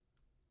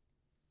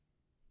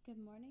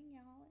Good morning,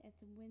 y'all.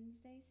 It's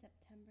Wednesday,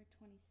 September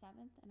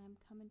 27th, and I'm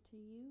coming to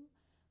you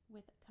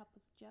with a cup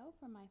with Joe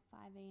from my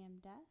 5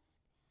 a.m. desk.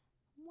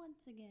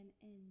 Once again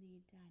in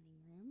the dining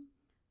room,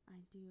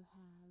 I do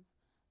have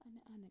an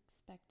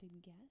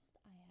unexpected guest.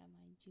 I have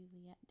my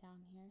Juliet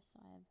down here, so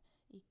I've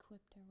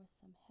equipped her with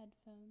some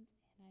headphones,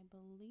 and I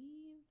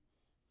believe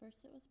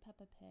first it was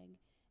Peppa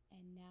Pig,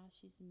 and now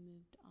she's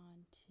moved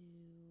on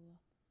to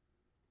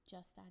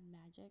Just Add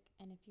Magic.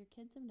 And if your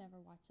kids have never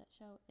watched that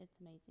show,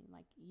 it's amazing.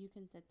 Like, you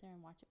can sit there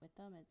and watch it with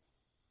them.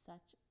 It's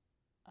such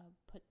a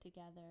put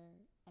together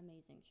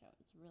amazing show.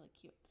 It's really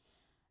cute.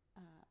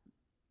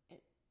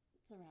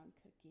 It's around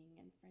cooking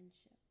and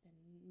friendship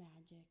and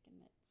magic,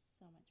 and it's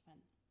so much fun.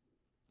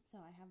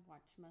 So I have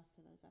watched most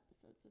of those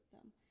episodes with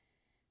them.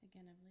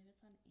 Again, I believe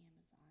it's on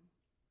Amazon.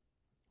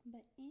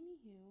 But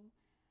anywho,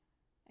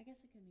 I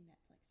guess it could be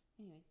Netflix.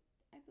 Anyways,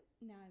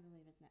 now I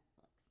believe it's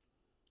Netflix.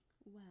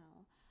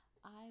 Well,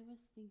 I was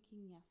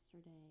thinking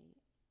yesterday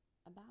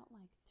about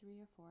like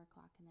 3 or 4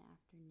 o'clock in the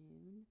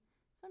afternoon,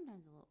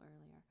 sometimes a little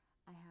earlier.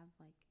 I have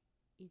like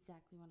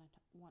exactly what I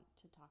want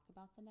to talk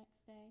about the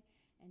next day,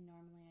 and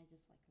normally I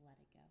just like let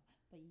it go.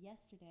 But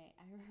yesterday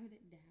I wrote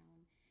it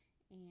down,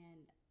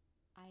 and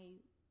I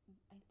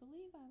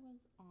believe I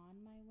was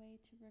on my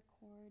way to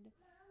record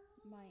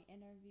my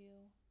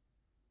interview.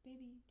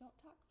 Baby, don't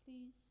talk,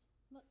 please.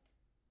 Look,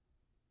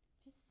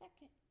 just a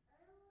second.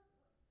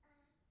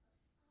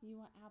 You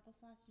want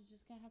applesauce? You're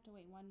just gonna have to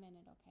wait 1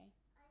 minute, okay?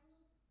 I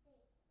need big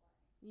one.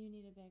 You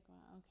need a big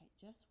one. Okay,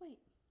 just wait.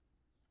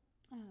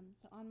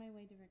 So on my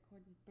way to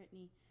record with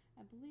Brittany,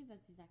 I believe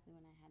that's exactly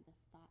when I had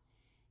this thought.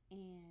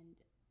 And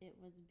it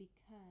was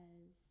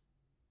because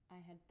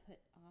I had put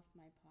off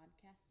my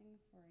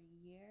podcasting for a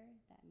year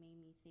that made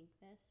me think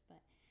this, but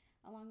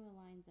along the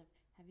lines of,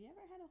 have you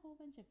ever had a whole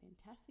bunch of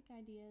fantastic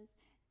ideas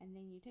and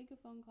then you take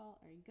a phone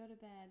call or you go to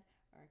bed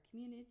or a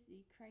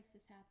community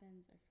crisis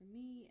happens, or for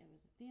me it was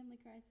a family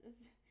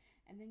crisis,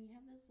 and then you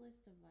have this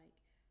list of like,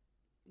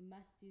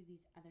 must do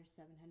these other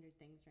 700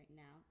 things right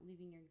now,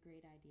 leaving your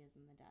great ideas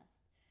in the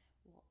dust.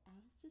 Well, I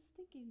was just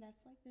thinking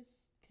that's like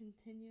this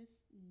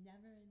continuous,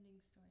 never-ending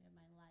story of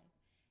my life,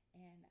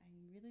 and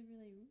I'm really,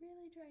 really,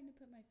 really trying to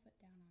put my foot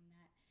down on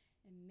that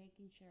and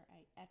making sure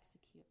I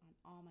execute on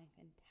all my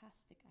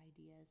fantastic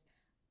ideas.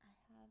 I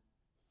have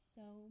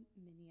so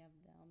many of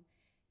them,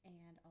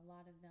 and a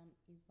lot of them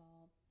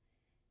evolve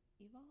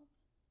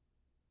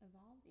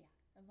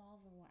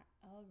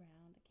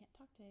around, I can't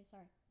talk today,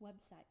 sorry,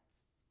 websites.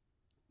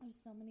 There's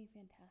so many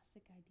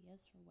fantastic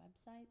ideas for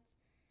websites,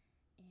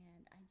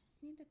 and I just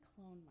need to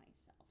clone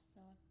myself.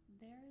 So if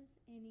there's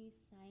any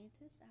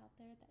scientists out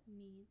there that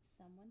needs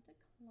someone to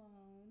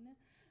clone,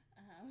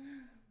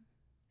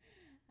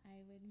 I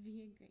would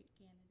be a great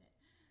candidate.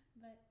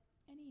 But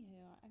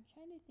anywho, I'm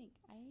trying to think.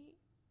 I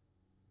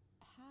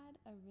had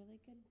a really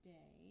good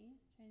day. I'm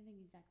trying to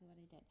think exactly what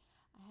I did.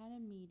 I had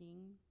a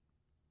meeting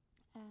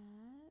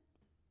at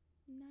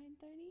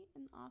 9:30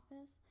 in the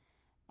office,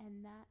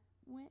 and that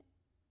went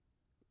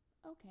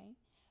okay.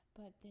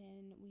 But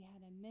then we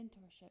had a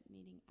mentorship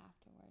meeting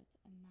afterwards,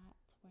 and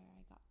that's where I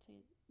got to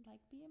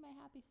like be in my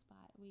happy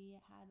spot. We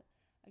had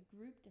a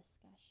group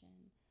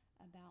discussion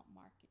about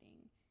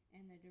marketing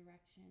and the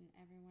direction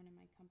everyone in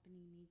my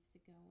company needs to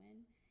go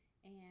in,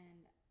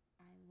 and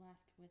I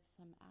left with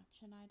some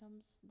action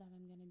items that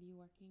I'm going to be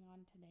working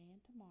on today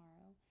and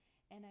tomorrow,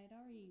 and I'd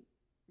already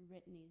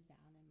written these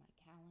down in my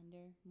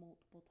calendar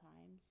multiple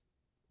times.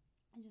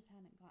 I just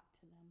hadn't got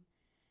to them.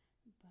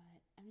 But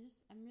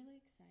I'm really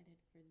excited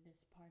for this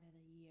part of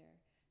the year.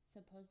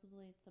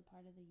 Supposedly it's the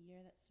part of the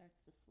year that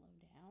starts to slow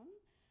down.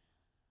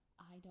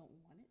 I don't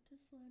want it to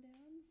slow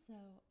down,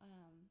 so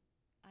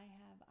I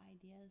have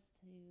ideas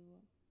to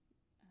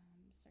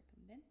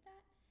circumvent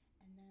that,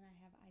 and then I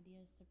have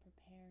ideas to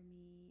prepare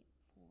me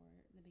for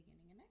the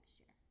beginning of next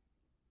year.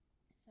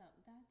 So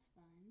that's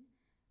fun.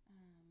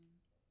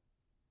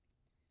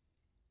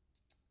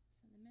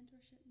 So the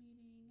mentorship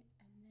meeting,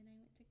 and then I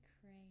went to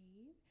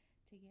Crave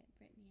to get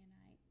Brittany and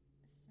I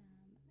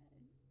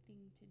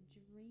something to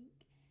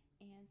drink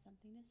and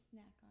something to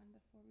snack on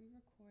before we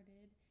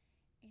recorded,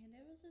 and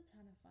it was a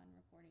ton of fun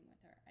recording with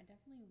her. I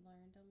definitely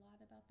learned a lot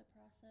about the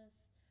process.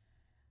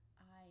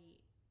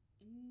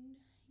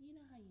 You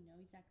know how you know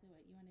exactly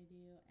what you want to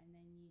do, and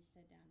then you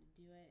sit down to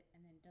do it, and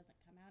then it doesn't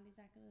come out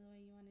exactly the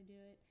way you want to do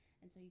it,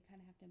 and so you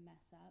kind of have to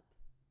mess up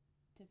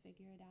to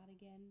figure it out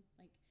again.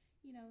 Like,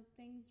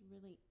 things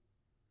really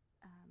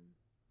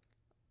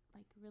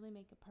really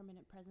make a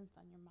permanent presence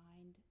on your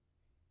mind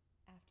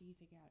after you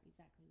figure out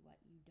exactly what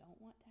you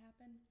don't want to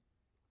happen.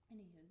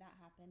 Anywho, that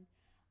happened.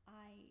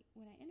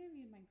 When I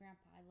interviewed my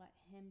grandpa, I let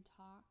him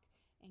talk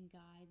and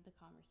guide the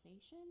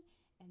conversation,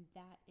 and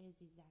that is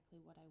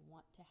exactly what I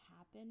want to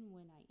happen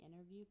when I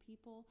interview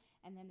people.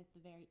 And then at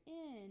the very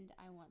end,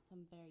 I want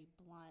some very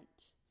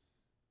blunt,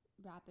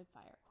 rapid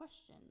fire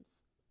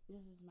questions.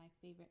 This is my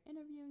favorite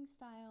interviewing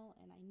style,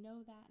 and I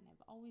know that, and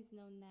I've always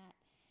known that,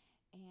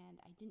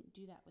 and I didn't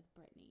do that with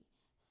Brittany.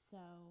 So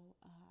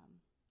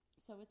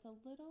it's a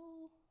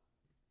little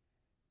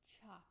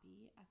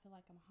choppy. I feel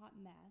like I'm a hot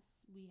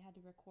mess. We had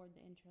to record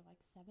the intro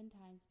like 7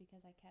 times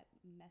because I kept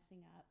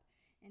messing up.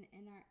 And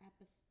in our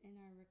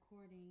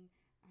recording,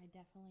 I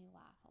definitely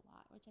laugh a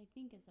lot, which I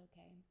think is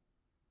okay.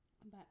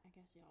 But I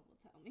guess y'all will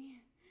tell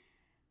me.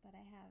 But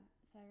I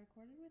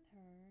recorded with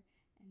her,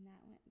 and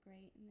that went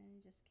great. And then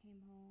I just came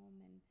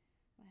home, and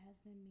my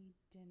husband made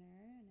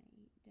dinner, and I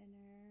ate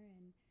dinner,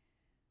 and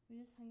we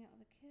just hung out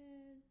with the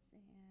kids.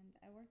 And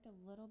I worked a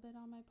little bit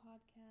on my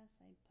podcast.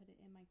 I put it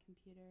in my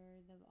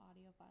computer, the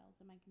audio files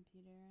in my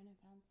computer, and I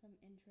found some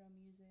intro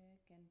music,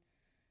 and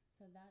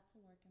so that's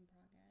a work in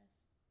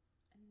progress.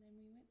 And then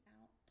we went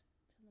out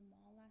to the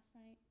mall last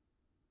night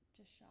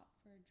to shop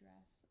for a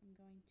dress. I'm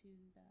going to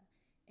the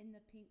In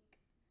the Pink,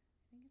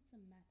 I think it's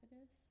a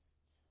Methodist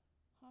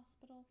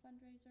hospital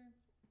fundraiser,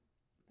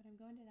 but I'm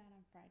going to that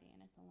on Friday,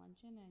 and it's a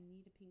luncheon, and I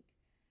need a pink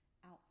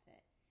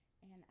outfit.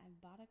 And I've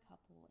bought a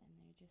couple, and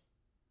they're just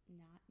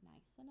not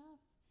nice enough,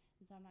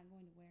 and so I'm not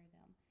going to wear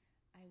them.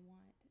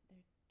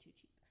 They're too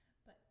cheap,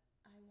 but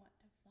I want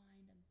to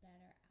find a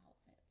better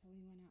outfit. So we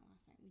went out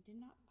last night. We did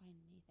not find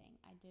anything.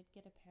 I did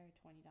get a pair of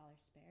 $20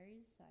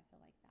 Sperry's, so I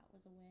feel like that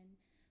was a win.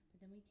 But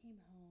then we came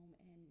home,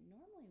 and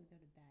normally we go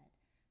to bed,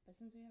 but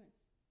since we haven't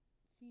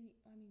seen,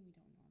 I mean, we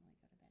don't normally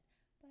go to bed,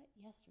 but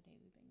yesterday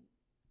and the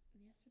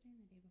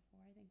day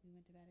before, I think we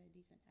went to bed at a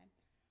decent time,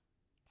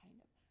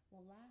 kind of.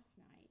 Well, last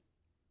night,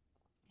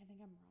 I think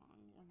I'm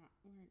wrong.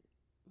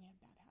 We have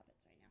bad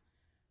habits right now.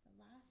 But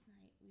last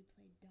night we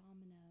played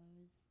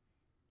dominoes.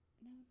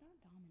 No,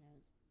 not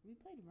dominoes. We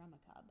played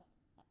Rummikub.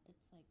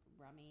 It's like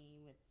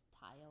rummy with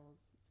tiles.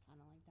 It's kind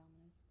of like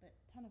dominoes, but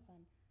ton of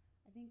fun.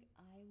 I think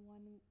I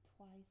won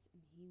twice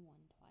and he won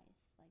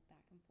twice, like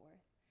back and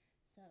forth.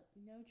 So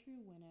no true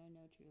winner,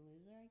 no true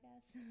loser, I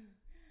guess.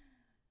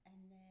 And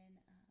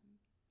then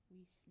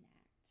we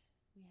snacked.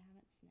 We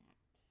haven't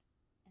snacked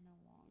in a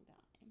long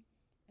time.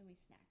 And we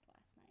snacked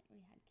last night.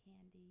 We had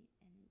candy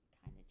and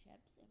kind of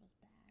chips. It was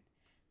bad.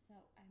 So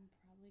I'm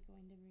probably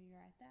going to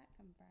rewrite that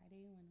come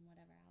Friday when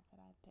whatever outfit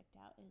I've picked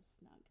out is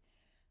snug.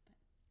 But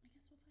I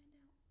guess we'll find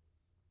out.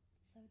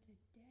 So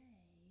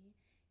today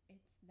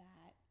it's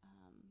that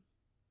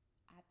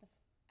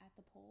at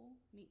the pole,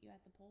 meet you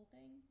at the pole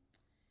thing.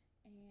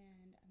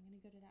 And I'm going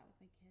to go to that with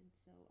my kids,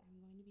 so I'm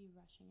going to be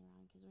rushing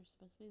around because we're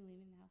supposed to be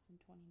leaving the house in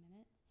 20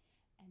 minutes,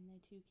 and the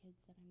 2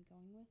 kids that I'm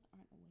going with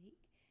aren't awake,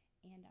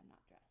 and I'm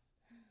not dressed.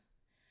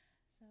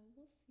 So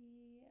we'll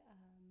see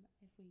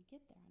if we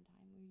get there on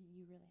time.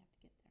 You really have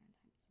to get there on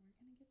time, so we're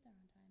going to get there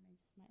on time. I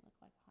just might look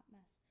like a hot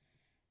mess.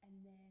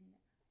 And then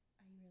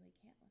I really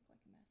can't look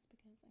like a mess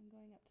because I'm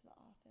going up to the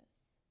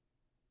office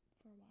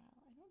for a while.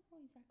 I don't know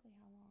exactly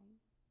how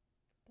long,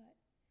 but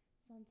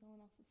it's on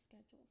someone else's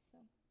schedule,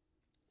 so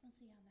we'll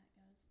see how that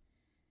goes.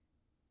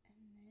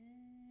 And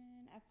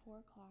then at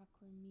 4 o'clock,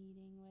 we're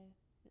meeting with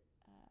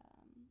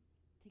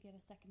to get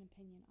a second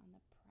opinion on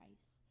the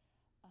price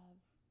of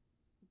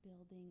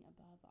building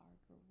above our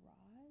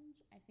garage.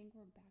 I think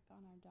we're back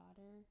on our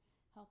daughter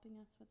helping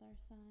us with our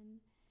son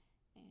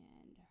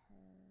and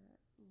her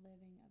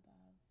living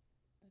above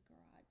the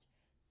garage.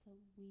 So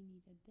we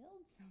need to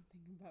build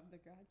something above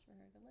the garage for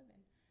her to live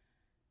in.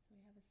 So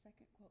we have a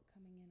second quote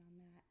coming in on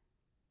that.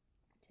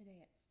 Today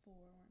at 4,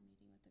 we're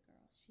meeting with the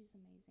girl. She's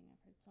amazing.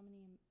 I've heard so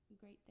many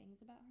great things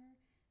about her.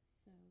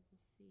 So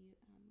we'll see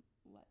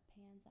what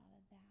pans out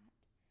of that.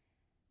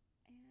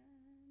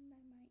 And I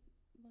might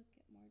look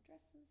at more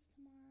dresses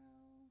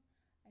tomorrow.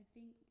 I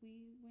think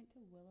we went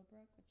to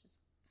Willowbrook, which is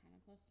kind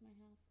of close to my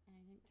house. And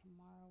I think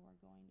tomorrow we're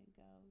going to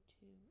go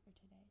to, or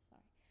today,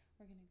 sorry,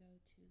 we're going to go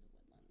to the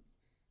Woodlands.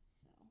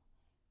 So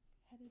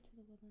headed to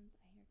the Woodlands.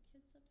 I hear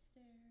kids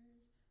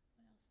upstairs.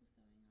 What else is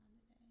going on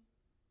today?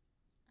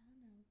 I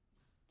don't know.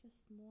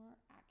 Just more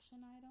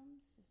action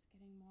items, just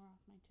getting more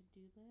off my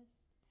to-do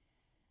list.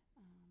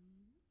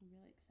 I'm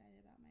really excited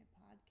about my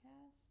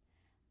podcast.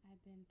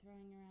 I've been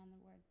throwing around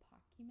the word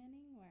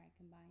pockumenting, where I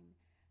combine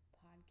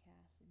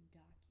podcast and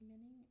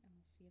documenting, and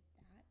we'll see if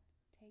that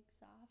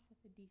takes off with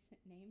a decent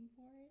name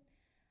for it.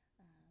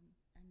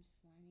 I'm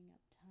just lining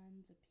up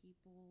tons of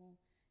people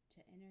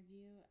to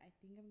interview. I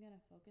think I'm going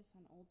to focus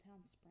on Old Town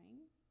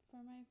Spring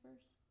for my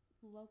first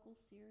local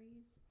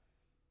series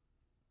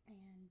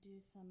and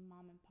do some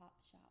mom and pop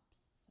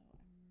shops. So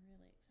I'm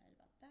really excited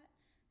about that.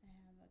 I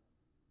have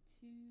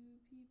 2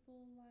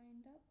 people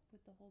lined up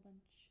with a whole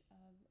bunch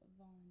of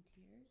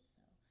volunteers. So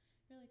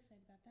really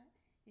excited about that.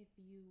 If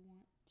you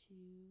want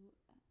to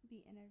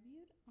be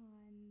interviewed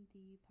on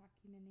the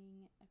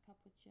Pockumenting a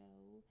Cup with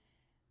Joe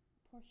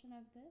portion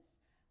of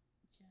this,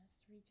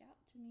 just reach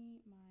out to me.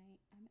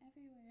 I'm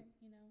everywhere,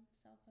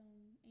 cell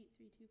phone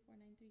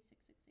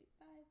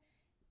 832-493-6685.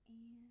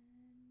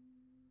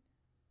 And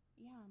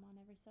yeah, I'm on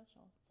every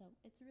social. So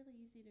it's really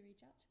easy to reach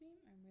out to me.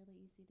 I'm really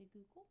easy to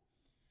Google.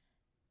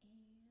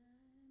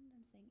 And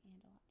I'm saying and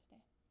a lot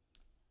today.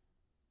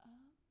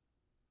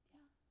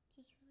 Yeah,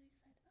 just really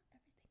excited about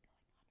everything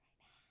going on right now.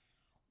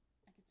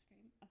 I could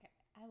scream. Okay,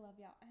 I love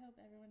y'all. I hope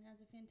everyone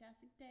has a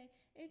fantastic day.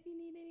 If you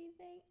need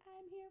anything,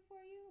 I'm here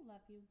for you.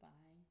 Love you.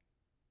 Bye.